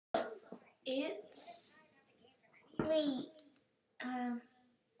It's wait,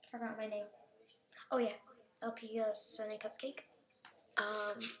 forgot my name. Oh yeah, LP Sunny Cupcake.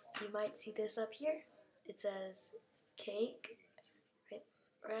 Um, you might see this up here. It says cake, right,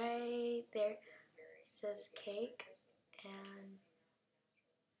 right there. It says cake, and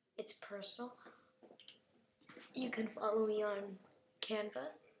it's personal. You can follow me on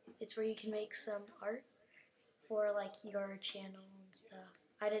Canva. It's where you can make some art for like your channel and stuff.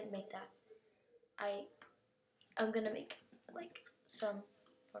 I didn't make that. I'm gonna make like some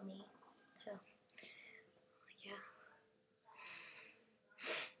for me. So yeah.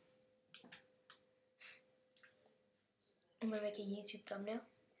 I'm gonna make a YouTube thumbnail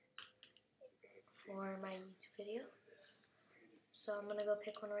for my YouTube video. So I'm gonna go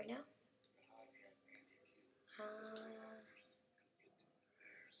pick one right now.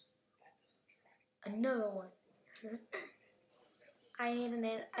 Another one. I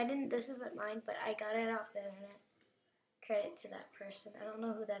didn't, this isn't mine, but I got it off the internet. Credit to that person. I don't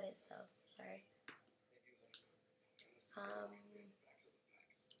know who that is though, sorry.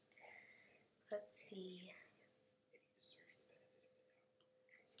 Let's see.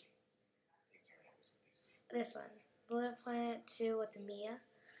 This one, Blue Planet 2 with Mia,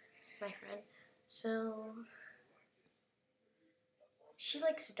 my friend. So, she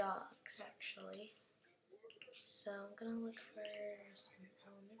likes dogs actually. So I'm gonna look for some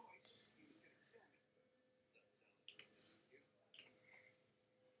elements.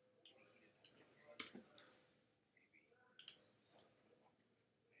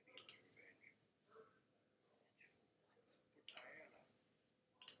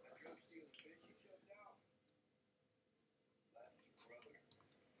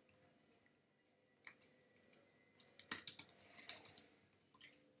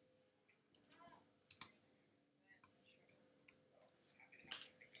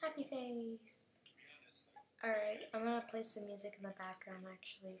 Happy face. Alright, I'm gonna play some music in the background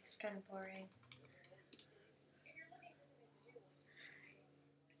actually. It's kind of boring.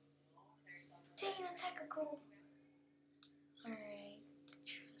 Dang, that's hecka cool. Alright,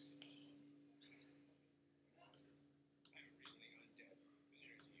 trust game.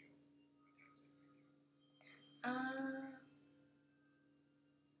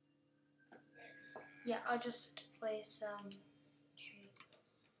 Yeah, I'll just play some.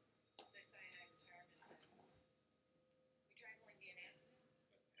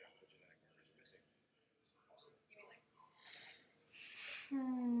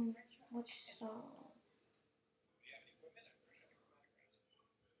 Which song?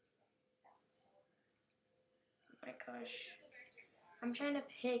 Oh my gosh. I'm trying to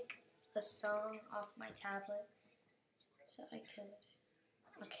pick a song off my tablet so I could.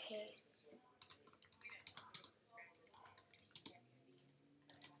 Okay.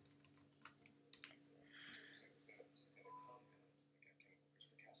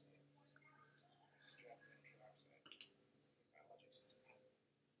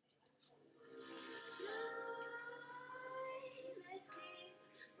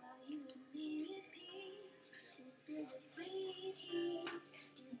 Sweet heat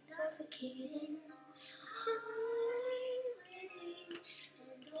is suffocating. I'm waiting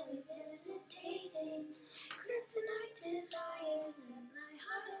and always hesitating. Kryptonite desires in my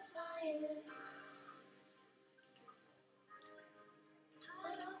heart of fire.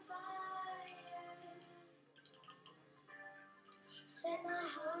 Heart of fire. Set my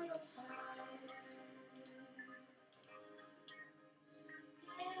heart on fire.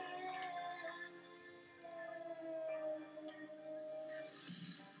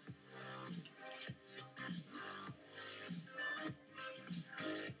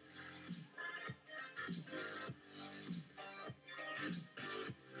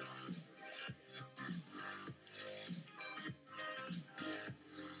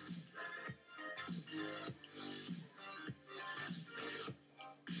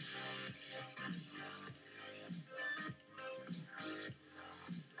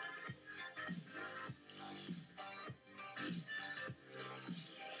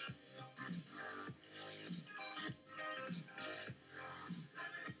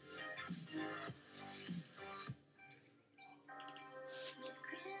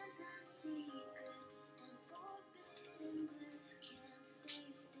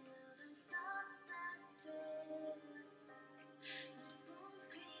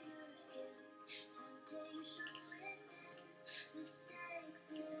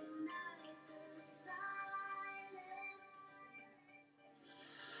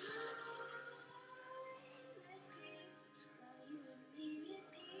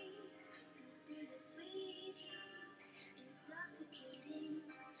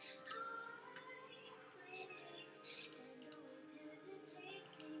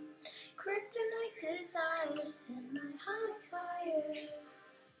 heart afire.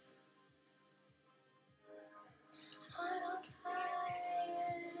 Heart on fire.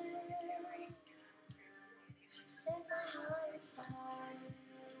 Set my heart afire.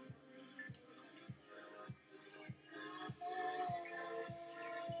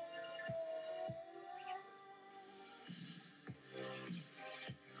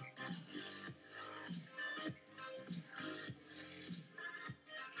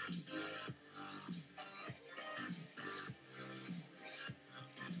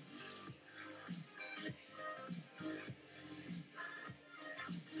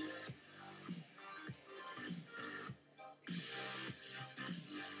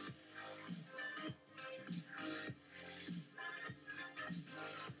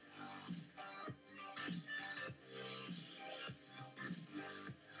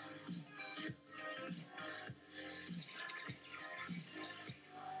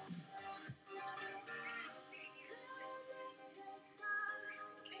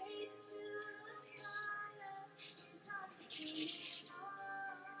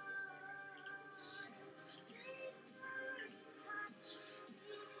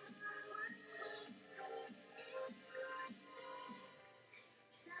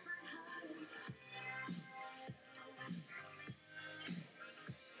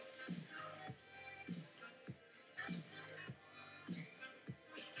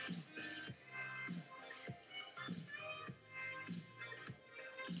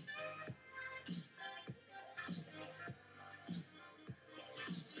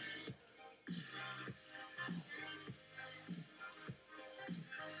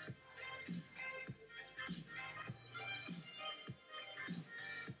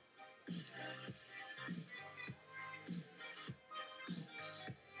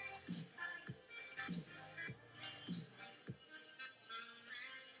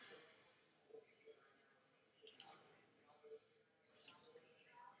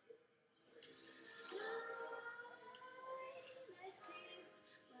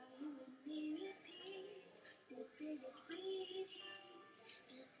 Bittersweet heat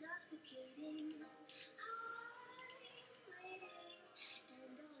is suffocating. I'm waiting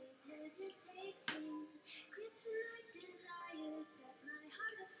and always hesitating. Kryptonite desires set my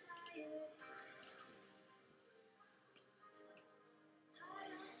heart afire.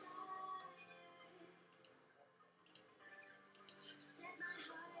 Heart on fire. Set my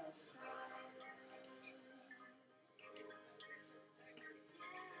heart afire.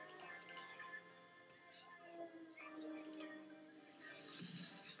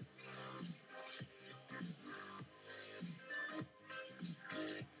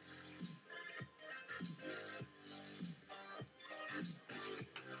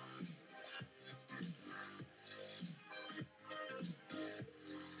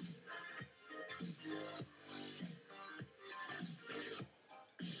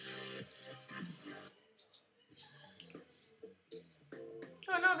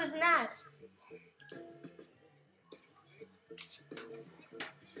 Oh no, there's an ad.